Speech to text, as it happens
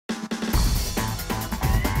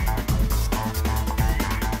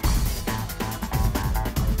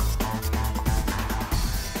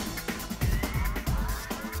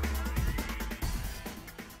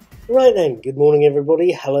Right then, good morning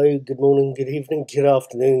everybody, hello, good morning, good evening, good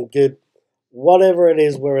afternoon, good whatever it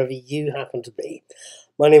is wherever you happen to be.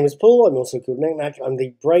 My name is Paul, I'm also called Knick-Knack, I'm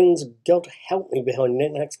the brains, God help me, behind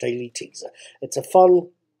Knick-Knack's Daily Teaser. It's a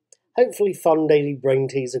fun, hopefully fun daily brain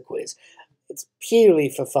teaser quiz. It's purely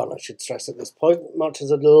for fun, I should stress at this point. Much as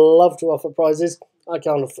I'd love to offer prizes, I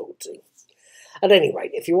can't afford to. At any rate,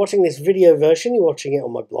 if you're watching this video version, you're watching it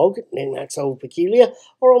on my blog, Knick-Knack's Old Peculiar,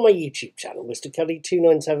 or on my YouTube channel, Mr.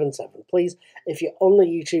 Cuddy2977. Please, if you're on the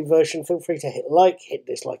YouTube version, feel free to hit like, hit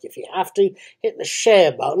dislike if you have to, hit the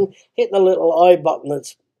share button, hit the little I button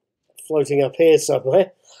that's floating up here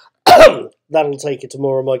somewhere. That'll take you to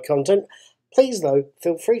more of my content. Please, though,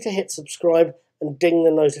 feel free to hit subscribe and ding the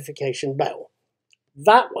notification bell.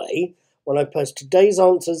 That way, when I post today's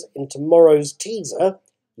answers in tomorrow's teaser,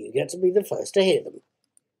 you get to be the first to hear them.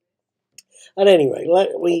 At any rate, let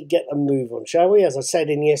me get a move on, shall we? As I said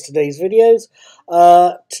in yesterday's videos,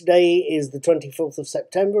 today is the 24th of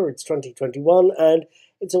September, it's 2021, and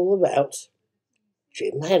it's all about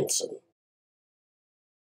Jim Henson.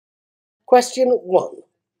 Question 1.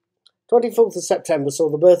 24th of September saw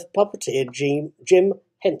the birth of puppeteer Jim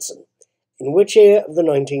Henson. In which year of the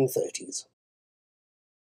 1930s?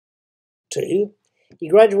 2. He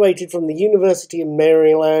graduated from the University of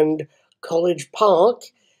Maryland, College Park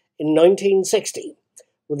in 1960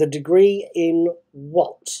 with a degree in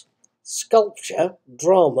what? Sculpture,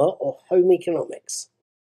 drama, or home economics?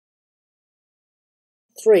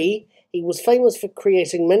 3. He was famous for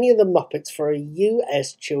creating many of the Muppets for a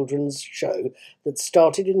US children's show that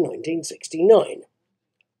started in 1969.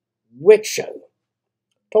 Which show?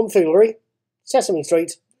 Tomfoolery, Sesame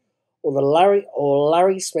Street, or the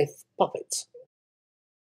Larry Smith Puppets?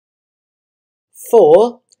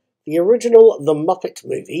 4. The original The Muppet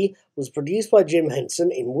movie was produced by Jim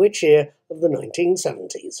Henson in which year of the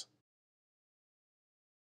 1970s?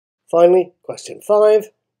 Finally, question 5.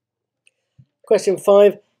 Question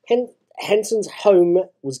 5. Henson's home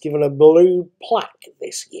was given a blue plaque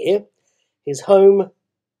this year. His home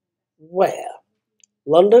where?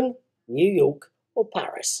 London, New York, or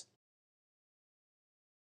Paris?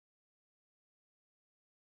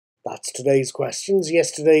 That's today's questions.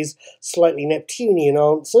 Yesterday's slightly Neptunian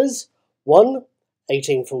answers. 1.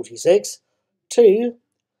 1846. 2.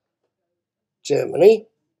 Germany.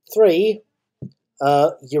 3.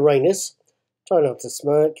 Uranus. Try not to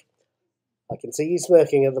smirk. I can see you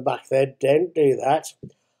smirking at the back there. Don't do that.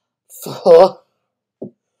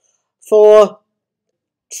 4.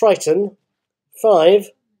 Triton.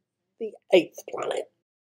 5. The 8th planet.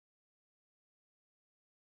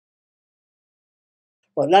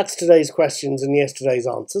 Right, that's today's questions and yesterday's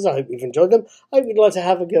answers. I hope you've enjoyed them. I hope you'd like to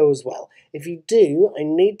have a go as well. If you do, I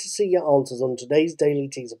need to see your answers on today's daily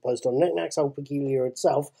teaser post on Knick-Knack's Old Peculiar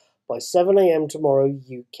itself by 7 AM tomorrow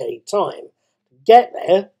UK time. To get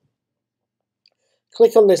there,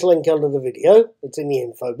 click on this link under the video. It's in the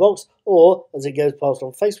info box, or as it goes past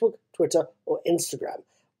on Facebook, Twitter, or Instagram.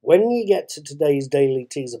 When you get to today's daily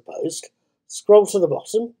teaser post, scroll to the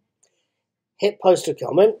bottom, hit post a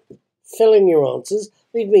comment, fill in your answers,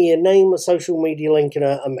 leave me your name, a social media link, and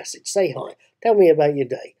a message. Say hi. Tell me about your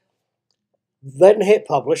day. Then hit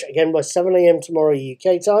publish, again by 7 AM tomorrow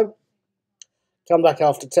UK time. Come back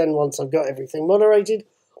after 10 once I've got everything moderated.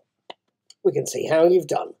 We can see how you've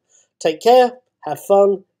done. Take care, have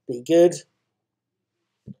fun, be good.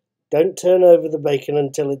 Don't turn over the bacon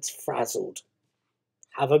until it's frazzled.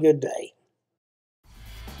 Have a good day.